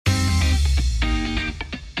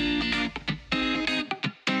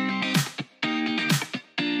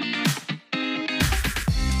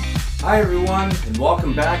Hi everyone, and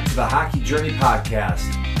welcome back to the Hockey Journey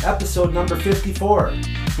Podcast, episode number 54,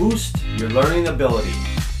 Boost Your Learning Ability,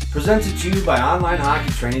 presented to you by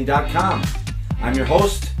OnlineHockeyTraining.com. I'm your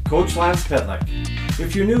host, Coach Lance Pitlick.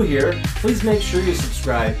 If you're new here, please make sure you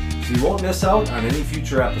subscribe so you won't miss out on any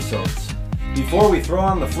future episodes. Before we throw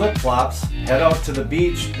on the flip-flops, head out to the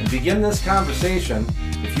beach, and begin this conversation,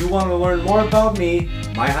 if you want to learn more about me,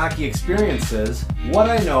 my hockey experiences, what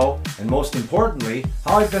I know, and most importantly,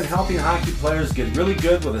 how I've been helping hockey players get really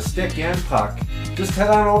good with a stick and puck, just head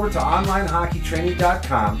on over to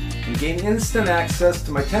OnlineHockeyTraining.com and gain instant access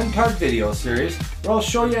to my 10-part video series where I'll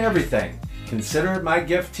show you everything. Consider it my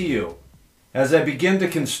gift to you. As I begin to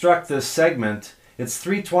construct this segment, it's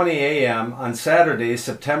 3:20 a.m. on Saturday,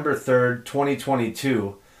 September 3rd,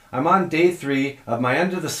 2022. I'm on day 3 of my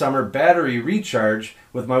end of the summer battery recharge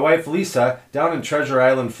with my wife Lisa down in Treasure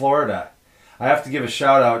Island, Florida. I have to give a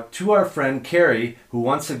shout out to our friend Carrie, who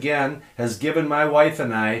once again has given my wife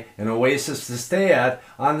and I an oasis to stay at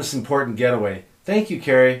on this important getaway. Thank you,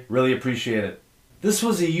 Carrie. Really appreciate it. This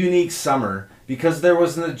was a unique summer because there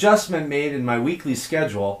was an adjustment made in my weekly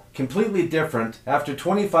schedule, completely different after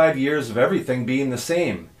 25 years of everything being the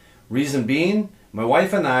same. Reason being, my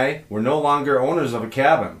wife and I were no longer owners of a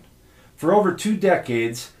cabin. For over 2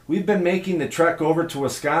 decades, we've been making the trek over to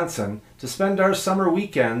Wisconsin to spend our summer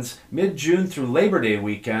weekends mid-June through Labor Day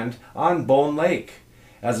weekend on Bone Lake.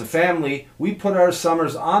 As a family, we put our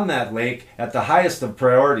summers on that lake at the highest of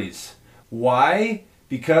priorities. Why?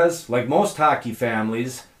 Because, like most hockey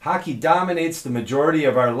families, hockey dominates the majority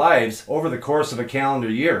of our lives over the course of a calendar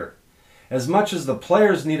year. As much as the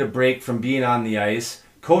players need a break from being on the ice,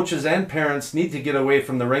 coaches and parents need to get away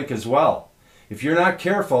from the rink as well. If you're not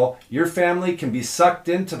careful, your family can be sucked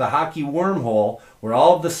into the hockey wormhole where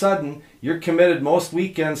all of a sudden you're committed most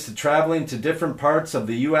weekends to traveling to different parts of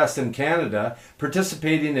the US and Canada,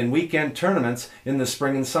 participating in weekend tournaments in the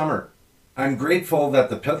spring and summer. I'm grateful that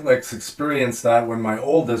the Pitlicks experienced that when my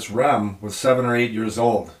oldest, Rem, was 7 or 8 years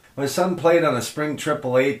old. My son played on a spring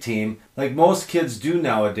AAA team like most kids do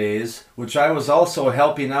nowadays, which I was also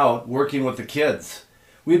helping out working with the kids.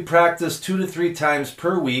 We'd practice 2 to 3 times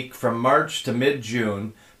per week from March to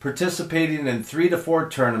mid-June, participating in 3 to 4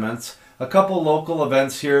 tournaments, a couple local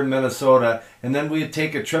events here in Minnesota, and then we'd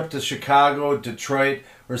take a trip to Chicago, Detroit,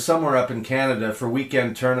 or somewhere up in Canada for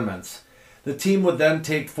weekend tournaments. The team would then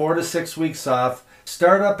take 4 to 6 weeks off,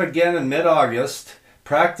 start up again in mid-August,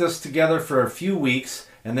 practice together for a few weeks,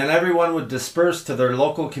 and then everyone would disperse to their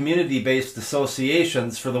local community-based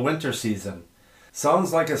associations for the winter season.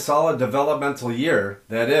 Sounds like a solid developmental year,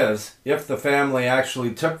 that is, if the family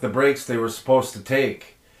actually took the breaks they were supposed to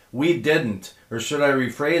take. We didn't, or should I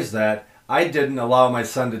rephrase that, I didn't allow my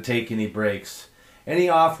son to take any breaks. Any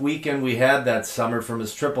off weekend we had that summer from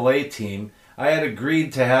his AAA team, I had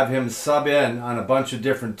agreed to have him sub in on a bunch of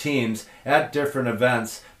different teams at different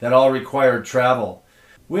events that all required travel.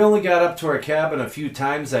 We only got up to our cabin a few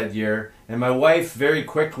times that year, and my wife very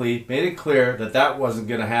quickly made it clear that that wasn't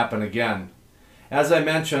going to happen again. As I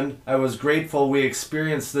mentioned, I was grateful we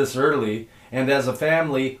experienced this early, and as a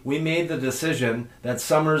family, we made the decision that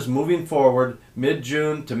summers moving forward,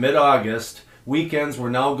 mid-June to mid-August, weekends were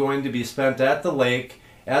now going to be spent at the lake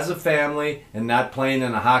as a family and not playing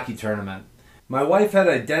in a hockey tournament. My wife had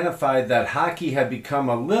identified that hockey had become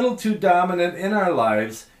a little too dominant in our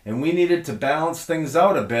lives, and we needed to balance things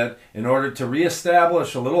out a bit in order to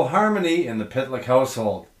reestablish a little harmony in the Pitlick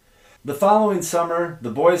household. The following summer, the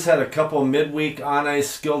boys had a couple midweek on-ice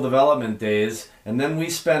skill development days, and then we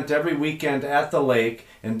spent every weekend at the lake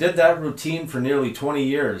and did that routine for nearly 20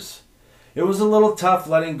 years. It was a little tough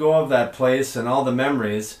letting go of that place and all the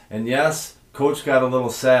memories, and yes, Coach got a little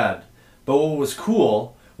sad. But what was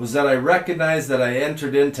cool was that I recognized that I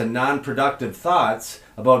entered into non-productive thoughts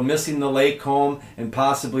about missing the lake home and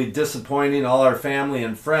possibly disappointing all our family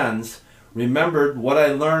and friends, remembered what I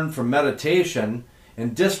learned from meditation,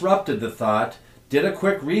 and disrupted the thought, did a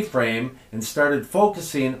quick reframe, and started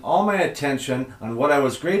focusing all my attention on what I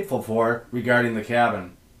was grateful for regarding the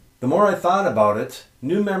cabin. The more I thought about it,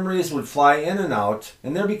 new memories would fly in and out,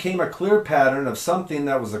 and there became a clear pattern of something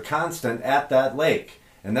that was a constant at that lake,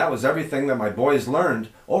 and that was everything that my boys learned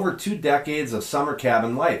over 2 decades of summer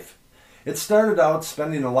cabin life. It started out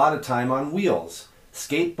spending a lot of time on wheels,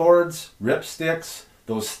 skateboards, ripsticks,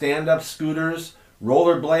 those stand-up scooters,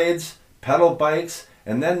 rollerblades, pedal bikes,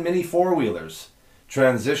 and then mini four-wheelers.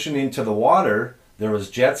 Transitioning to the water, there was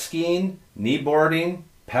jet skiing, kneeboarding,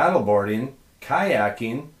 paddleboarding,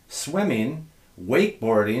 kayaking, swimming,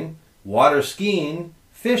 wakeboarding, water skiing,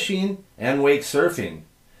 fishing, and wake surfing.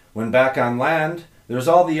 When back on land, there's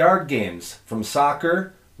all the yard games, from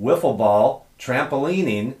soccer, wiffle ball,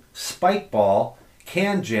 trampolining, spike ball,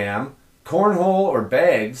 can jam, cornhole or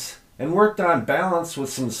bags, and worked on balance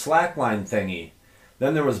with some slackline thingy.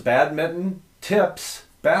 Then there was badminton, tips,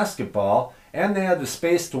 basketball, and they had the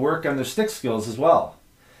space to work on their stick skills as well.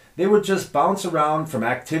 They would just bounce around from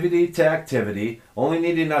activity to activity, only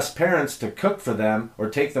needing us parents to cook for them or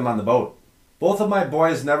take them on the boat. Both of my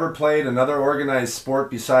boys never played another organized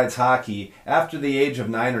sport besides hockey after the age of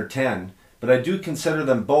 9 or 10, but I do consider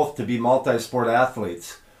them both to be multi-sport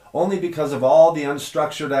athletes, only because of all the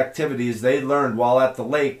unstructured activities they learned while at the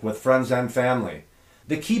lake with friends and family.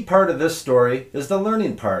 The key part of this story is the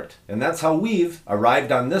learning part, and that's how we've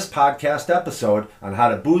arrived on this podcast episode on how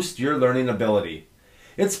to boost your learning ability.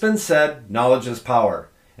 It's been said, knowledge is power,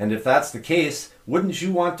 and if that's the case, wouldn't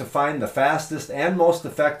you want to find the fastest and most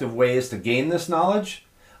effective ways to gain this knowledge?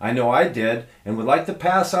 I know I did, and would like to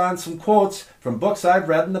pass on some quotes from books I've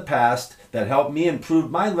read in the past that helped me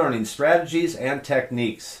improve my learning strategies and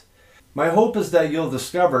techniques. My hope is that you'll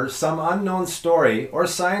discover some unknown story or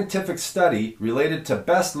scientific study related to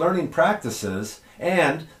best learning practices,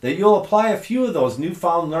 and that you'll apply a few of those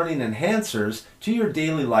newfound learning enhancers to your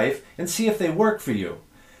daily life and see if they work for you.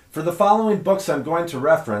 For the following books I'm going to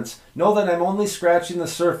reference, know that I'm only scratching the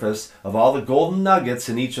surface of all the golden nuggets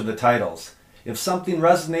in each of the titles. If something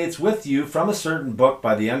resonates with you from a certain book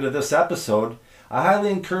by the end of this episode, I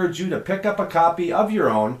highly encourage you to pick up a copy of your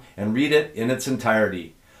own and read it in its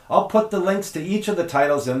entirety. I'll put the links to each of the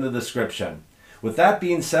titles in the description. With that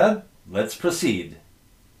being said, let's proceed.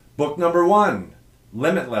 Book number 1,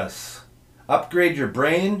 Limitless. Upgrade your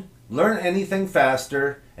brain, learn anything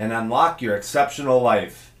faster, and unlock your exceptional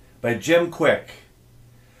life. By Jim Quick.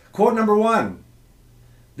 Quote number 1.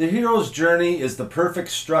 The hero's journey is the perfect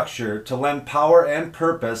structure to lend power and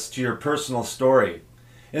purpose to your personal story.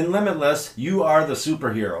 In Limitless, you are the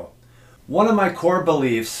superhero. One of my core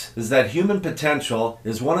beliefs is that human potential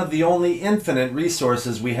is one of the only infinite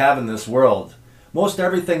resources we have in this world. Most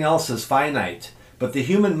everything else is finite, but the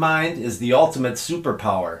human mind is the ultimate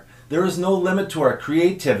superpower. There is no limit to our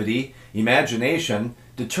creativity, imagination,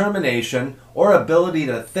 determination, or ability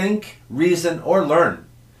to think, reason, or learn.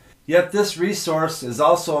 Yet this resource is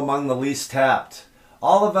also among the least tapped.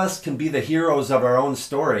 All of us can be the heroes of our own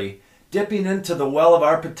story, dipping into the well of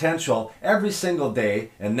our potential every single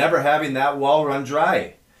day and never having that well run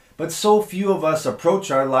dry. But so few of us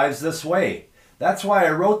approach our lives this way. That's why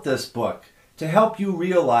I wrote this book, to help you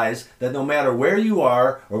realize that no matter where you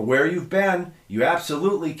are or where you've been, you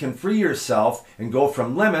absolutely can free yourself and go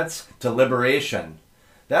from limits to liberation.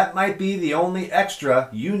 That might be the only extra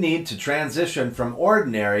you need to transition from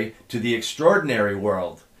ordinary to the extraordinary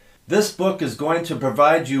world. This book is going to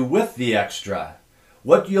provide you with the extra.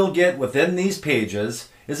 What you'll get within these pages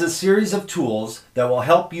is a series of tools that will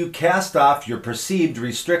help you cast off your perceived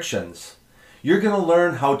restrictions. You're going to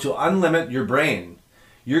learn how to unlimit your brain.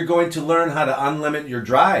 You're going to learn how to unlimit your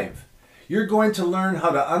drive. You're going to learn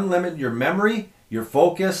how to unlimit your memory, your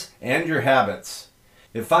focus, and your habits.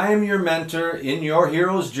 If I am your mentor in your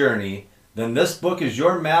hero's journey, then this book is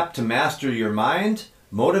your map to master your mind,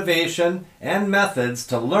 motivation, and methods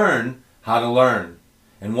to learn how to learn.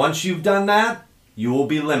 And once you've done that, you will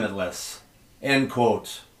be limitless. End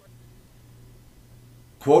quote.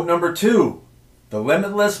 Quote number 2, the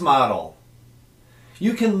limitless model.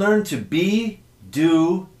 You can learn to be,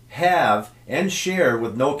 do, have, and share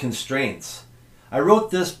with no constraints. I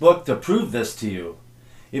wrote this book to prove this to you.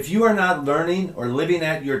 If you are not learning or living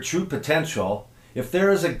at your true potential, if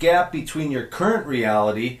there is a gap between your current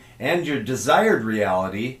reality and your desired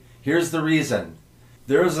reality, here's the reason.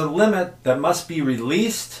 There is a limit that must be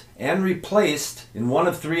released and replaced in one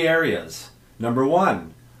of 3 areas. Number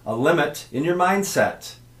 1, a limit in your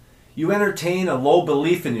mindset. You entertain a low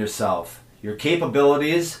belief in yourself, your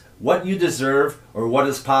capabilities, what you deserve, or what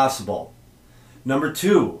is possible. Number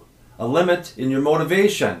 2, a limit in your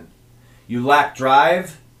motivation. You lack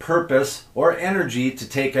drive, purpose, or energy to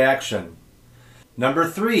take action. Number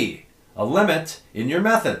 3, a limit in your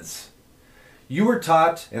methods. You were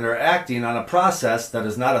taught and are acting on a process that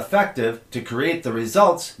is not effective to create the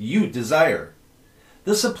results you desire.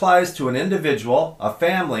 This applies to an individual, a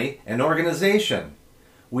family, an organization.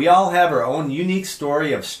 We all have our own unique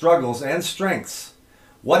story of struggles and strengths.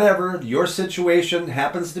 Whatever your situation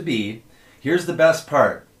happens to be, here's the best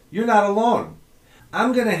part. You're not alone.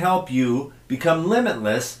 I'm going to help you become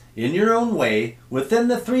limitless in your own way within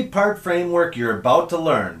the 3-part framework you're about to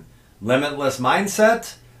learn. Limitless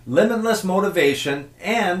mindset, limitless motivation,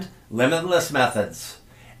 and limitless methods.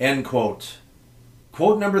 End quote.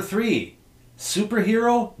 Quote number 3,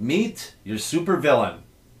 superhero meet your supervillain.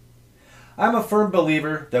 I'm a firm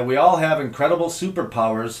believer that we all have incredible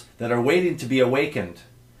superpowers that are waiting to be awakened.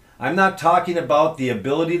 I'm not talking about the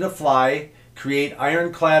ability to fly, create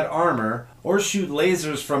ironclad armor, or shoot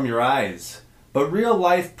lasers from your eyes, but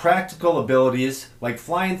real-life practical abilities like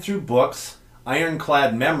flying through books,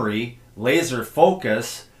 ironclad memory, laser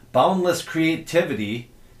focus, boundless creativity,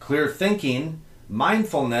 clear thinking,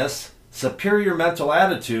 mindfulness, superior mental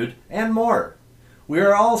attitude, and more. We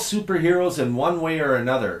are all superheroes in one way or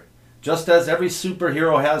another. Just as every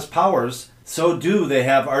superhero has powers, so do they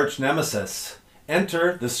have arch nemesis.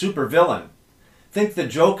 Enter the supervillain. Think the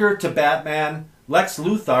Joker to Batman, Lex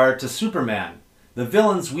Luthor to Superman. The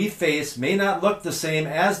villains we face may not look the same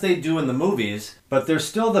as they do in the movies, but they're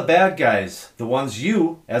still the bad guys, the ones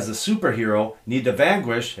you, as a superhero, need to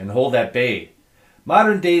vanquish and hold at bay.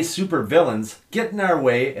 Modern day supervillains get in our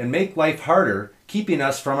way and make life harder, keeping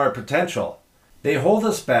us from our potential. They hold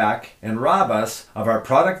us back and rob us of our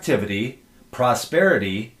productivity,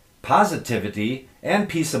 prosperity, positivity, and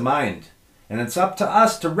peace of mind. And it's up to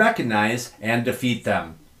us to recognize and defeat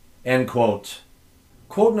them. End quote.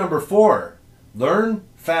 Quote number 4. Learn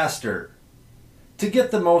faster. To get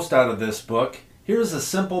the most out of this book, here's a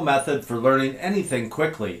simple method for learning anything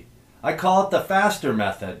quickly. I call it the FASTER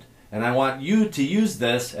method, and I want you to use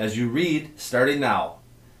this as you read starting now.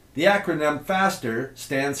 The acronym FASTER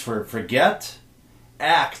stands for forget,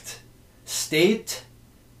 act, state,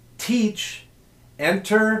 teach,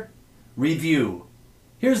 enter, review.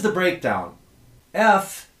 Here's the breakdown.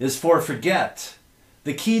 F is for forget.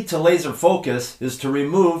 The key to laser focus is to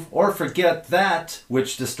remove or forget that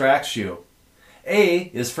which distracts you. A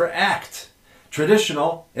is for act.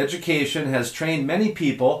 Traditional education has trained many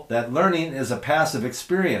people that learning is a passive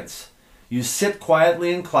experience. You sit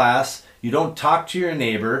quietly in class, you don't talk to your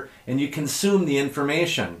neighbor, and you consume the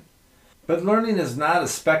information. But learning is not a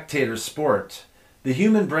spectator sport. The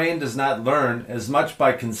human brain does not learn as much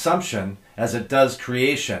by consumption as it does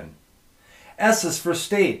creation. S is for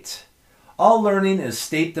state. All learning is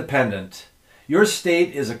state dependent. Your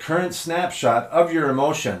state is a current snapshot of your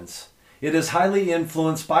emotions. It is highly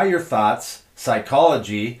influenced by your thoughts,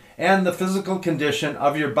 psychology, and the physical condition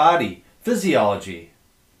of your body, physiology.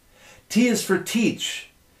 T is for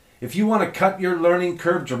teach. If you want to cut your learning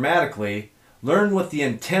curve dramatically, learn with the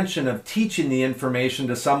intention of teaching the information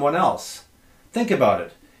to someone else. Think about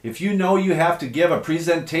it. If you know you have to give a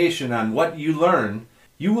presentation on what you learn,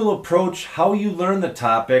 you will approach how you learn the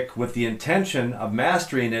topic with the intention of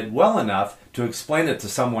mastering it well enough to explain it to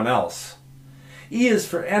someone else. E is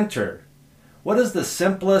for enter. What is the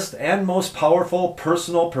simplest and most powerful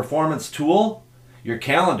personal performance tool? Your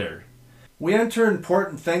calendar. We enter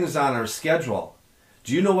important things on our schedule.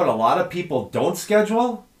 Do you know what a lot of people don't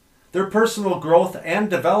schedule? Their personal growth and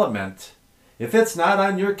development. If it's not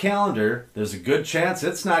on your calendar, there's a good chance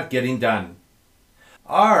it's not getting done.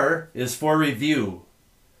 R is for review.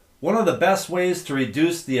 One of the best ways to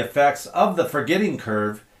reduce the effects of the forgetting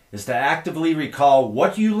curve is to actively recall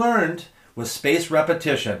what you learned with spaced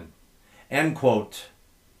repetition. End quote.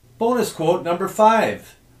 Bonus quote number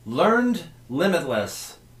 5. Learned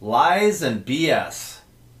limitless. Lies and BS.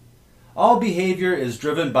 All behavior is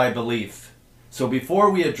driven by belief. So before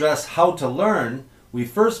we address how to learn, we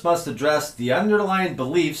first must address the underlying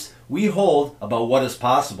beliefs we hold about what is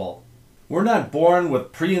possible. We're not born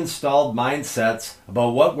with pre-installed mindsets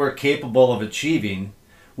about what we're capable of achieving.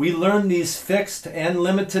 We learn these fixed and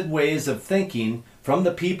limited ways of thinking from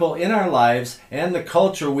the people in our lives and the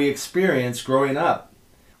culture we experience growing up.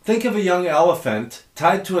 Think of a young elephant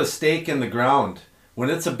tied to a stake in the ground. When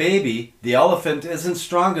it's a baby, the elephant isn't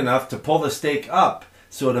strong enough to pull the stake up,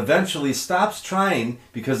 so it eventually stops trying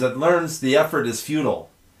because it learns the effort is futile.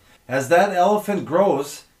 As that elephant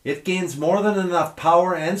grows, it gains more than enough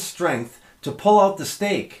power and strength to pull out the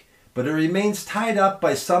stake, but it remains tied up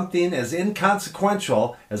by something as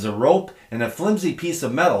inconsequential as a rope and a flimsy piece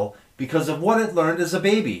of metal because of what it learned as a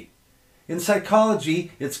baby. In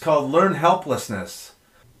psychology, it's called learned helplessness.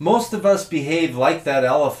 Most of us behave like that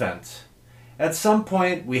elephant. At some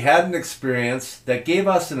point, we had an experience that gave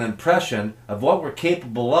us an impression of what we're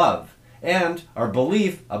capable of, and our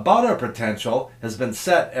belief about our potential has been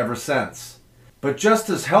set ever since. But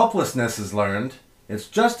just as helplessness is learned, it's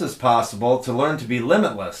just as possible to learn to be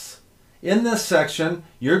limitless. In this section,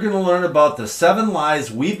 you're going to learn about the 7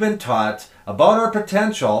 lies we've been taught about our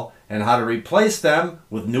potential and how to replace them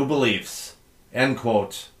with new beliefs. End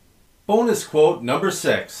quote. Bonus quote number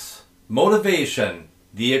 6. Motivation,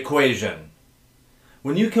 the equation.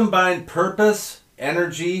 When you combine purpose,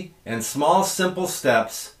 energy, and small simple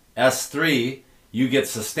steps, S3, you get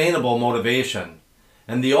sustainable motivation.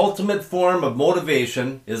 And the ultimate form of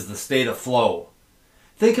motivation is the state of flow.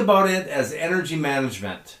 Think about it as energy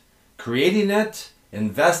management, creating it,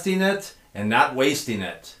 investing it, and not wasting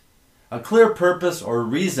it. A clear purpose or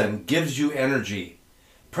reason gives you energy.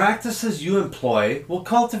 Practices you employ will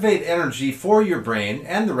cultivate energy for your brain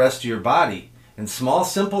and the rest of your body, and small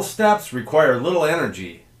simple steps require little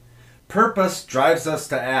energy. Purpose drives us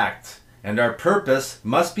to act, and our purpose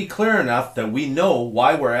must be clear enough that we know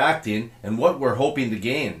why we're acting and what we're hoping to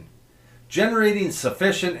gain. Generating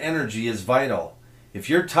sufficient energy is vital. If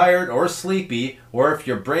you're tired or sleepy, or if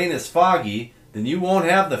your brain is foggy, then you won't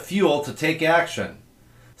have the fuel to take action.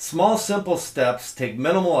 Small simple steps take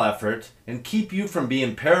minimal effort and keep you from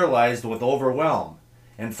being paralyzed with overwhelm.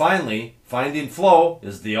 And finally, finding flow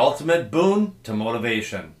is the ultimate boon to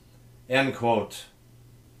motivation. End quote.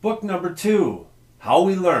 Book number 2, How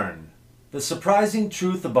We Learn. The Surprising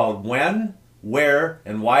Truth About When, Where,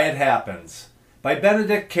 and Why It Happens by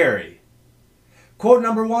Benedict Carey. Quote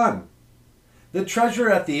number 1. The treasure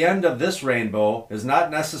at the end of this rainbow is not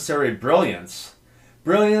necessarily brilliance.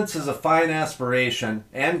 Brilliance is a fine aspiration,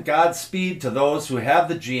 and Godspeed to those who have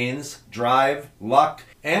the genes, drive, luck,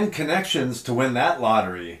 and connections to win that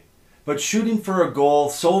lottery. But shooting for a goal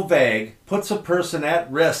so vague puts a person at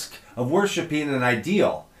risk of worshiping an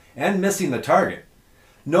ideal and missing the target.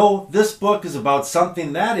 No, this book is about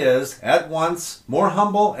something that is, at once, more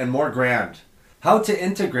humble and more grand. How to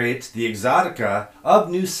integrate the exotica of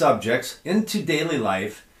new subjects into daily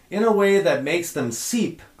life in a way that makes them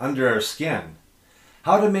seep under our skin.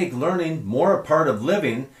 How to make learning more a part of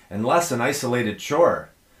living and less an isolated chore.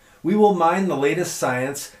 We will mine the latest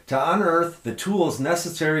science to unearth the tools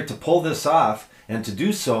necessary to pull this off, and to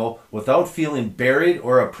do so without feeling buried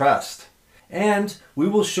or oppressed. And we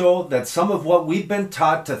will show that some of what we've been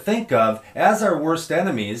taught to think of as our worst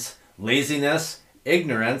enemies, laziness,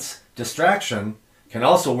 ignorance, distraction, can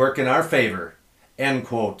also work in our favor. End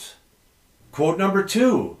quote. Quote number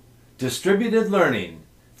 2, Distributed Learning.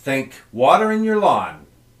 Think watering your lawn.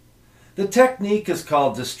 The technique is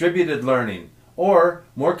called distributed learning, or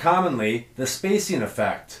more commonly, the spacing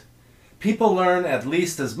effect. People learn at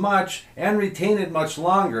least as much and retain it much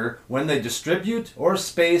longer when they distribute or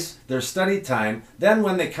space their study time than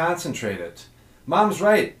when they concentrate it. Mom's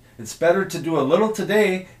right. It's better to do a little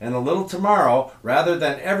today and a little tomorrow rather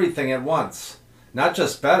than everything at once. Not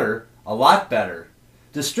just better, a lot better.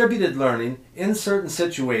 Distributed learning, in certain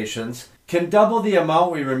situations, can double the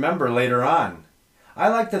amount we remember later on. I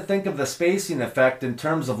like to think of the spacing effect in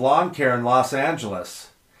terms of lawn care in Los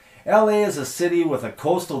Angeles. LA is a city with a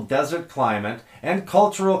coastal desert climate and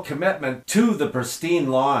cultural commitment to the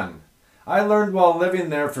pristine lawn. I learned while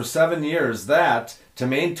living there for 7 years that, to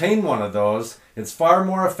maintain one of those, it's far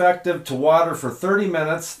more effective to water for 30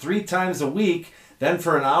 minutes 3 times a week than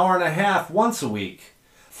for an hour and a half once a week.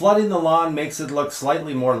 Flooding the lawn makes it look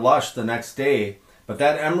slightly more lush the next day, but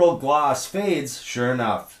that emerald gloss fades sure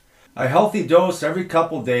enough. A healthy dose every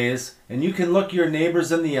couple days, and you can look your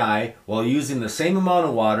neighbors in the eye while using the same amount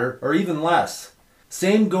of water or even less.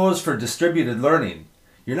 Same goes for distributed learning.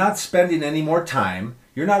 You're not spending any more time,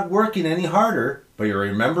 you're not working any harder, but you're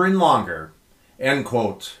remembering longer. End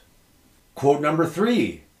quote. Quote number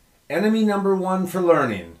 3, Enemy number 1 for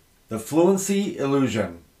learning, the fluency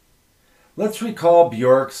illusion. Let's recall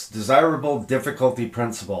Bjork's desirable difficulty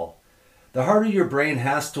principle. The harder your brain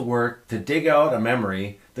has to work to dig out a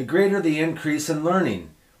memory, the greater the increase in learning,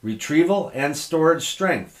 retrieval, and storage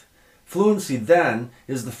strength. Fluency, then,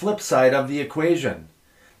 is the flip side of the equation.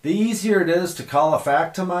 The easier it is to call a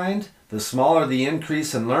fact to mind, the smaller the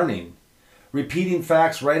increase in learning. Repeating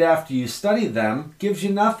facts right after you study them gives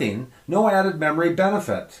you nothing, no added memory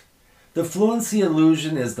benefit. The fluency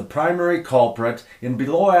illusion is the primary culprit in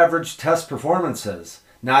below-average test performances.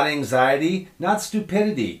 Not anxiety, not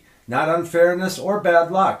stupidity, not unfairness or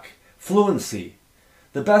bad luck. Fluency.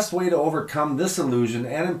 The best way to overcome this illusion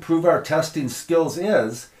and improve our testing skills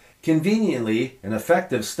is, conveniently, an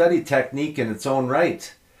effective study technique in its own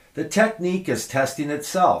right. The technique is testing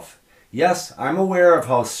itself. Yes, I'm aware of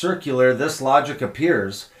how circular this logic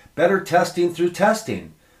appears. Better testing through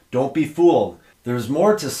testing. Don't be fooled. There's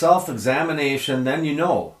more to self-examination than you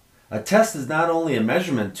know. A test is not only a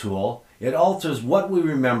measurement tool, it alters what we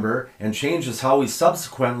remember and changes how we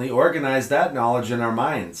subsequently organize that knowledge in our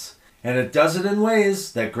minds. And it does it in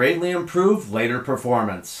ways that greatly improve later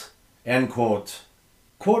performance. End quote.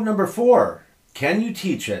 Quote number 4. Can you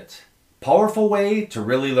teach it? Powerful way to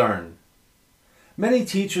really learn. Many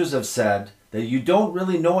teachers have said that you don't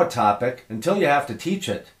really know a topic until you have to teach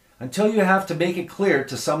it, until you have to make it clear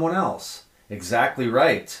to someone else. Exactly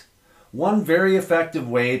right. One very effective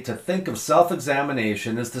way to think of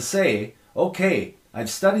self-examination is to say, okay, I've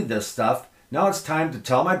studied this stuff, Now it's time to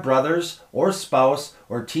tell my brothers or spouse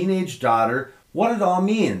or teenage daughter what it all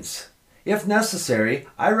means. If necessary,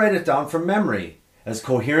 I write it down from memory, as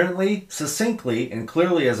coherently, succinctly, and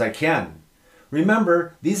clearly as I can.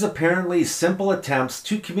 Remember, these apparently simple attempts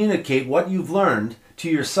to communicate what you've learned to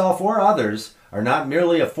yourself or others are not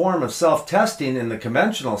merely a form of self-testing in the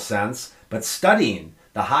conventional sense, but studying,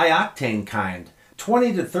 the high-octane kind,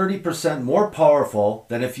 20 to 30% more powerful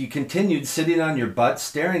than if you continued sitting on your butt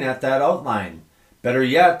staring at that outline. Better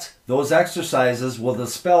yet, those exercises will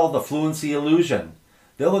dispel the fluency illusion.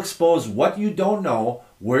 They'll expose what you don't know,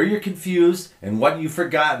 where you're confused, and what you've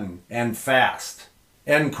forgotten, and fast.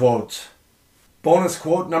 End quote. Bonus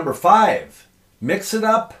quote number 5. Mix it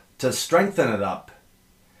up to strengthen it up.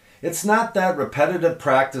 It's not that repetitive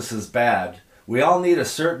practice is bad. We all need a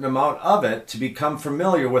certain amount of it to become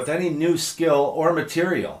familiar with any new skill or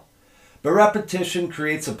material. But repetition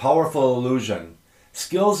creates a powerful illusion.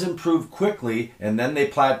 Skills improve quickly and then they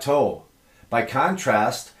plateau. By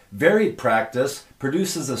contrast, varied practice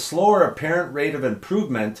produces a slower apparent rate of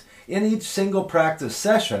improvement in each single practice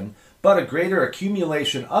session, but a greater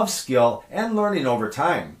accumulation of skill and learning over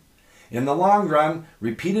time. In the long run,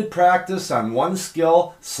 repeated practice on one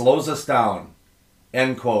skill slows us down.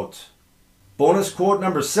 End quote. Bonus quote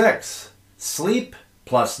number 6. Sleep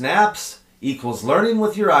plus naps equals learning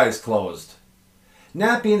with your eyes closed.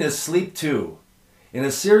 Napping is sleep too. In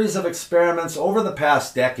a series of experiments over the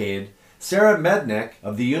past decade, Sarah Mednick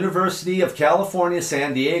of the University of California,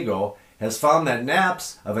 San Diego has found that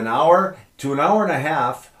naps of an hour to an hour and a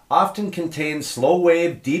half often contain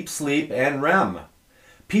slow-wave deep sleep and REM.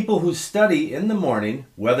 People who study in the morning,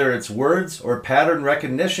 whether it's words or pattern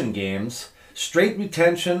recognition games, straight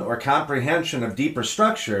retention or comprehension of deeper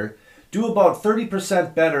structure, do about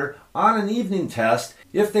 30% better on an evening test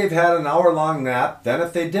if they've had an hour-long nap than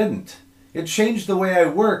if they didn't. It changed the way I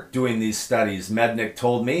work doing these studies, Mednick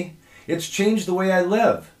told me. It's changed the way I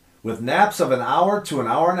live. With naps of an hour to an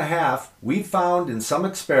hour and a half, we've found in some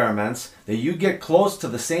experiments that you get close to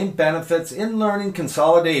the same benefits in learning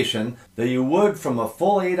consolidation that you would from a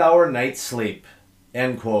full 8-hour night's sleep.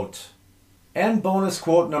 End quote. And bonus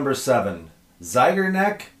quote number 7.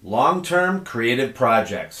 Zeigarnik, long-term creative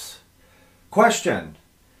projects. Question.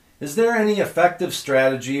 Is there any effective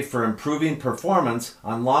strategy for improving performance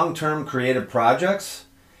on long-term creative projects?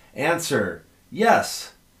 Answer.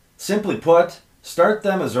 Yes. Simply put, start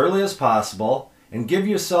them as early as possible and give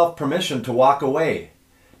yourself permission to walk away.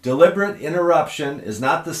 Deliberate interruption is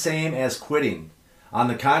not the same as quitting. On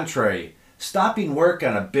the contrary, stopping work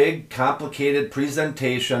on a big, complicated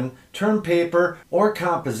presentation, term paper, or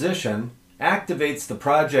composition activates the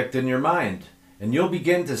project in your mind, and you'll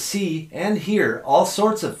begin to see and hear all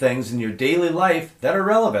sorts of things in your daily life that are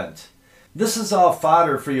relevant. This is all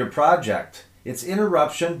fodder for your project. It's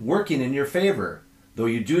interruption working in your favor, though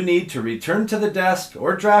you do need to return to the desk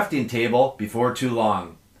or drafting table before too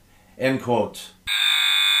long. End quote.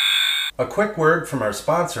 A quick word from our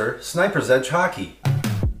sponsor, Sniper's Edge Hockey.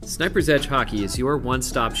 Sniper's Edge Hockey is your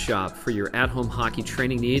one-stop shop for your at-home hockey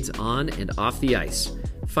training needs on and off the ice.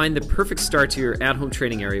 Find the perfect start to your at-home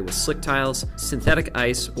training area with slick tiles, synthetic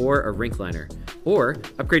ice, or a rink liner. Or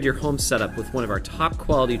upgrade your home setup with one of our top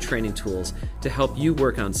quality training tools to help you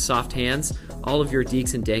work on soft hands, all of your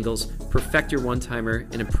deeks and dangles, perfect your one-timer,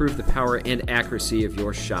 and improve the power and accuracy of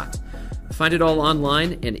your shot. Find it all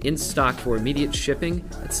online and in stock for immediate shipping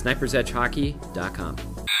at snipersedgehockey.com.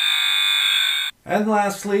 And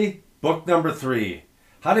lastly, book number 3,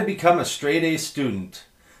 How to Become a Straight A Student.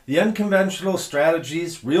 The unconventional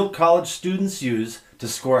strategies real college students use to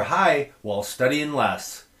score high while studying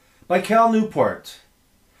less. By Cal Newport.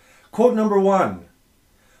 Quote number 1.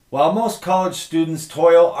 While most college students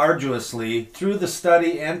toil arduously through the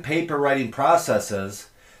study and paper writing processes,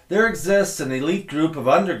 there exists an elite group of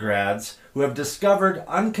undergrads who have discovered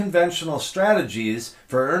unconventional strategies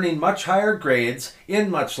for earning much higher grades in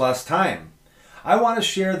much less time. I want to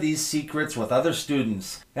share these secrets with other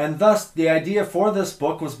students, and thus the idea for this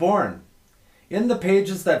book was born. In the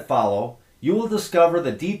pages that follow, you will discover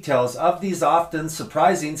the details of these often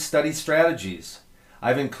surprising study strategies.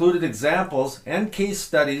 I've included examples and case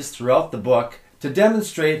studies throughout the book to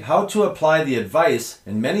demonstrate how to apply the advice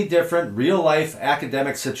in many different real-life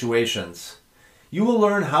academic situations. You will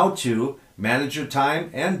learn how to manage your time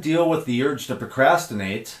and deal with the urge to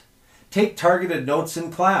procrastinate, take targeted notes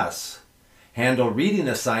in class, handle reading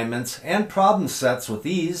assignments and problem sets with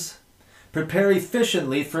ease, prepare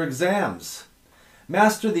efficiently for exams,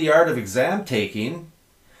 master the art of exam taking,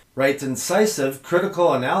 write incisive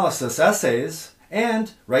critical analysis essays,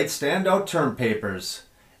 and write standout term papers.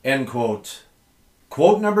 End quote.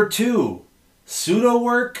 Quote number 2. Pseudo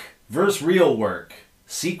work versus real work.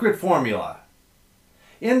 Secret formula.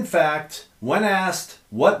 In fact, when asked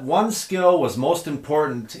what one skill was most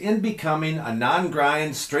important in becoming a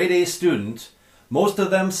non-grind straight-A student, most of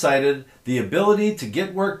them cited the ability to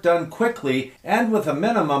get work done quickly and with a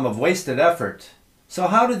minimum of wasted effort. So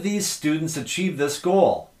how did these students achieve this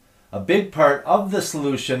goal? A big part of the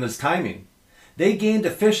solution is timing. They gained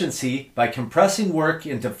efficiency by compressing work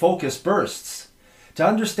into focused bursts. To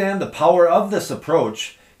understand the power of this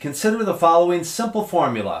approach, consider the following simple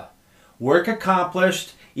formula. Work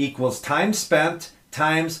accomplished equals time spent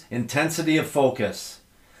times intensity of focus.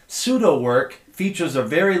 Pseudo work features a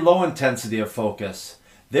very low intensity of focus.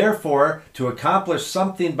 Therefore, to accomplish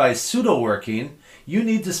something by pseudo working, you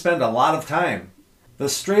need to spend a lot of time. The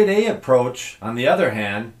straight A approach, on the other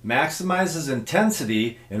hand, maximizes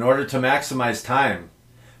intensity in order to maximize time.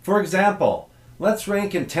 For example, let's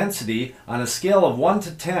rank intensity on a scale of 1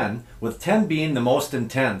 to 10, with 10 being the most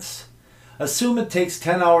intense. Assume it takes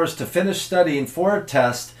 10 hours to finish studying for a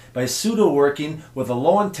test by pseudo-working with a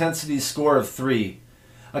low-intensity score of 3.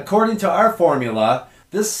 According to our formula,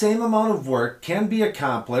 this same amount of work can be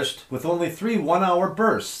accomplished with only 3 one-hour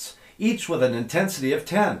bursts, each with an intensity of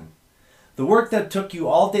 10. The work that took you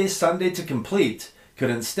all day Sunday to complete could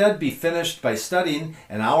instead be finished by studying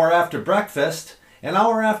an hour after breakfast, an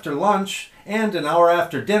hour after lunch, and an hour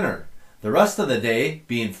after dinner, the rest of the day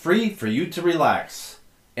being free for you to relax.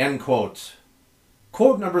 End quote.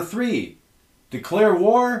 Quote number 3. Declare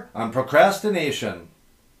war on procrastination.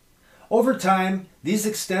 Over time, these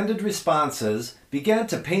extended responses began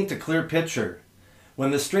to paint a clear picture.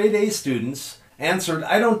 When the straight A students answered,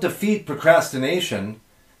 "I don't defeat procrastination,"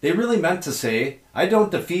 they really meant to say, "I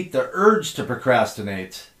don't defeat the urge to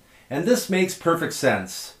procrastinate." And this makes perfect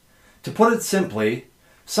sense. To put it simply,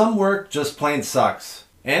 some work just plain sucks.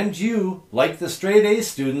 And you, like the straight A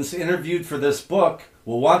students interviewed for this book,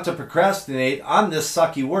 will want to procrastinate on this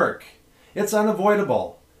sucky work. It's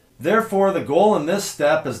unavoidable. Therefore, the goal in this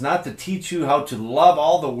step is not to teach you how to love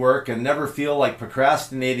all the work and never feel like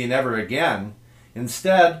procrastinating ever again.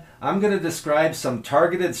 Instead, I'm going to describe some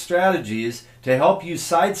targeted strategies to help you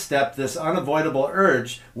sidestep this unavoidable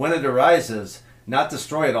urge when it arises, not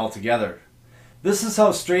destroy it altogether. This is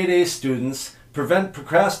how straight A students prevent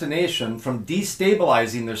procrastination from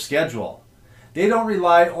destabilizing their schedule. They don't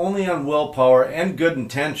rely only on willpower and good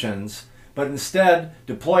intentions, but instead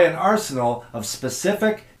deploy an arsenal of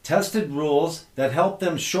specific, tested rules that help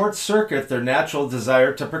them short-circuit their natural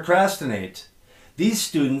desire to procrastinate. These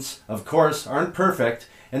students, of course, aren't perfect,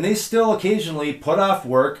 and they still occasionally put off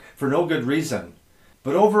work for no good reason.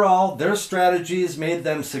 But overall, their strategies made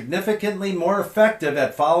them significantly more effective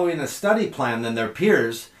at following a study plan than their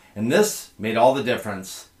peers, and this made all the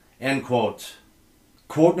difference. End quote.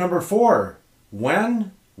 Quote number 4.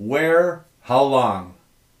 When, where, how long?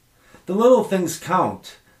 The little things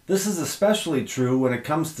count. This is especially true when it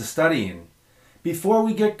comes to studying. Before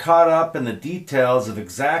we get caught up in the details of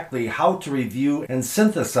exactly how to review and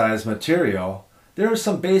synthesize material, there are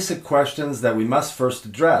some basic questions that we must first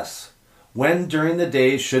address. When during the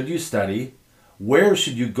day should you study? Where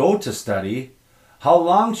should you go to study? How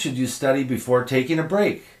long should you study before taking a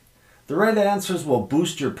break? The right answers will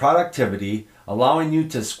boost your productivity, allowing you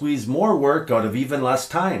to squeeze more work out of even less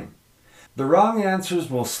time. The wrong answers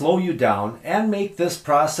will slow you down and make this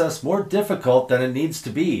process more difficult than it needs to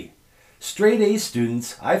be. Straight A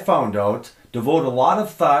students, I found out, devote a lot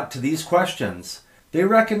of thought to these questions. They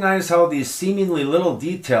recognize how these seemingly little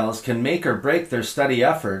details can make or break their study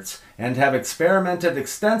efforts and have experimented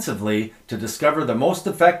extensively to discover the most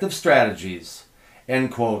effective strategies.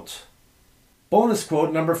 End quote. Bonus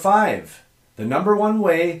quote number 5. The number one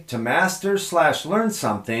way to master/learn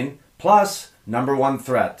something plus number one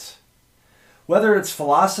threat. Whether it's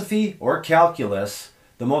philosophy or calculus,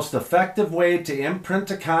 the most effective way to imprint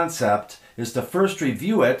a concept is to first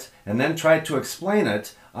review it and then try to explain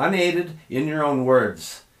it unaided in your own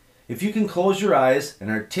words. If you can close your eyes and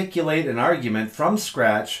articulate an argument from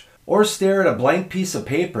scratch, or stare at a blank piece of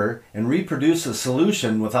paper and reproduce a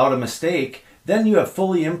solution without a mistake, then you have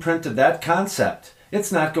fully imprinted that concept.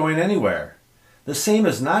 It's not going anywhere. The same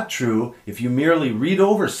is not true if you merely read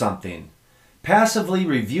over something. Passively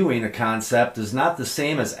reviewing a concept is not the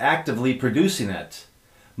same as actively producing it.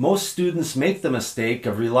 Most students make the mistake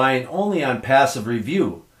of relying only on passive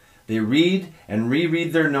review. They read and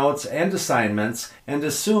reread their notes and assignments and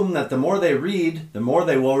assume that the more they read, the more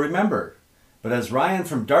they will remember. But as Ryan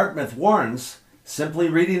from Dartmouth warns, simply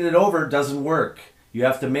reading it over doesn't work. You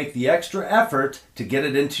have to make the extra effort to get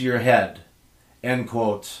it into your head. End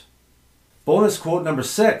quote. Bonus quote number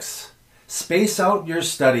 6. Space out your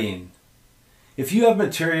studying. If you have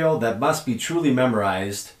material that must be truly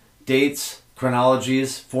memorized, dates,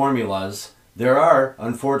 chronologies, formulas, there are,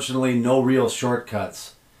 unfortunately, no real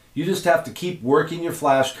shortcuts. You just have to keep working your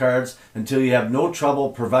flashcards until you have no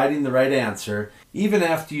trouble providing the right answer, even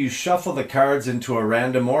after you shuffle the cards into a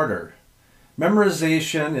random order.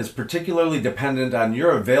 Memorization is particularly dependent on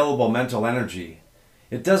your available mental energy.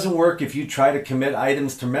 It doesn't work if you try to commit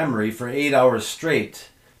items to memory for 8 hours straight,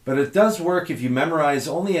 but it does work if you memorize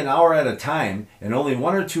only an hour at a time and only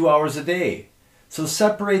 1 or 2 hours a day. So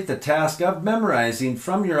separate the task of memorizing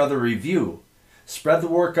from your other review. Spread the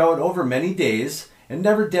work out over many days and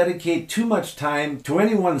never dedicate too much time to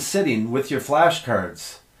any one sitting with your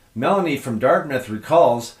flashcards. Melanie from Dartmouth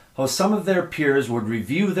recalls how some of their peers would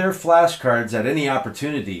review their flashcards at any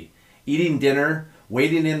opportunity, eating dinner,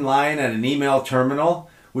 waiting in line at an email terminal,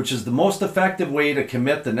 which is the most effective way to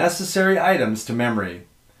commit the necessary items to memory.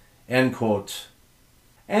 End quote.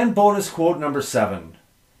 And bonus quote number 7.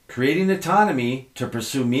 Creating autonomy to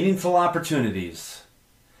pursue meaningful opportunities.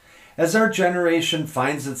 As our generation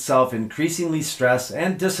finds itself increasingly stressed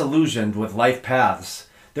and disillusioned with life paths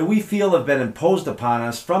that we feel have been imposed upon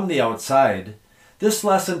us from the outside, this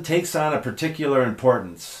lesson takes on a particular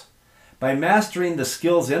importance. By mastering the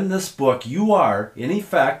skills in this book, you are, in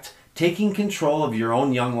effect, taking control of your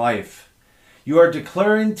own young life. You are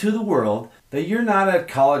declaring to the world that you're not at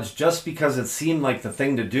college just because it seemed like the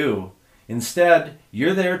thing to do. Instead,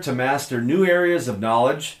 you're there to master new areas of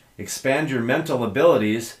knowledge, expand your mental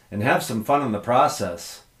abilities, and have some fun in the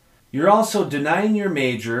process. You're also denying your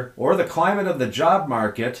major or the climate of the job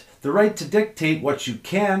market the right to dictate what you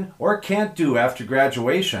can or can't do after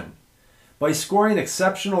graduation. By scoring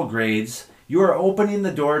exceptional grades, you are opening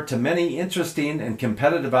the door to many interesting and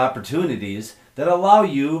competitive opportunities that allow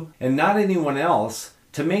you, and not anyone else,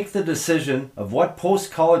 to make the decision of what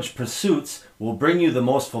post-college pursuits will bring you the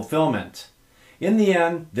most fulfillment. In the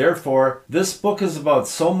end, therefore, this book is about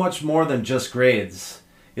so much more than just grades.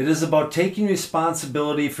 It is about taking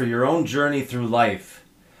responsibility for your own journey through life.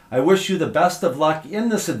 I wish you the best of luck in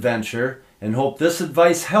this adventure and hope this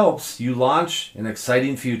advice helps you launch an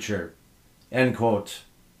exciting future. End quote.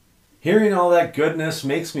 Hearing all that goodness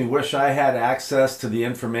makes me wish I had access to the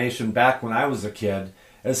information back when I was a kid,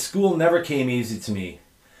 as school never came easy to me.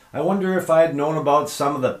 I wonder if I had known about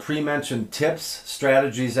some of the pre-mentioned tips,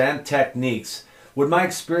 strategies, and techniques, would my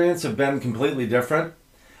experience have been completely different?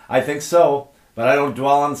 I think so, but I don't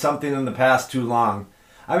dwell on something in the past too long.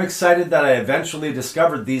 I'm excited that I eventually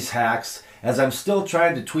discovered these hacks, as I'm still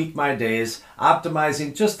trying to tweak my days,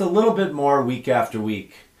 optimizing just a little bit more week after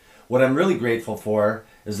week. What I'm really grateful for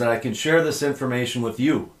is that I can share this information with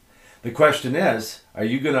you. The question is, are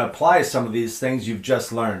you going to apply some of these things you've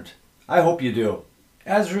just learned? I hope you do.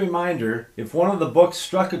 As a reminder, if one of the books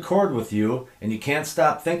struck a chord with you and you can't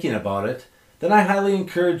stop thinking about it, then I highly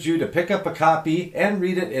encourage you to pick up a copy and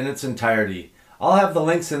read it in its entirety. I'll have the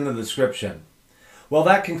links in the description. Well,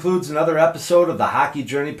 that concludes another episode of the Hockey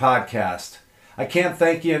Journey Podcast. I can't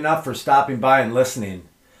thank you enough for stopping by and listening.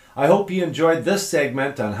 I hope you enjoyed this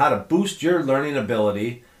segment on how to boost your learning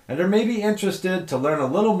ability and are maybe interested to learn a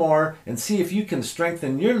little more and see if you can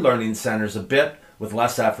strengthen your learning centers a bit with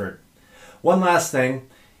less effort. One last thing,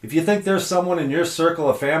 if you think there's someone in your circle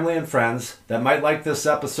of family and friends that might like this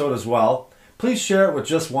episode as well, please share it with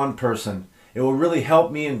just one person. It will really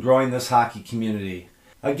help me in growing this hockey community.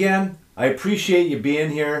 Again, I appreciate you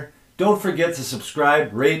being here. Don't forget to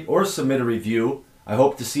subscribe, rate, or submit a review. I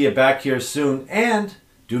hope to see you back here soon, and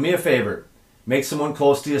do me a favor, make someone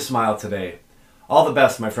close to you smile today. All the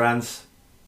best, my friends.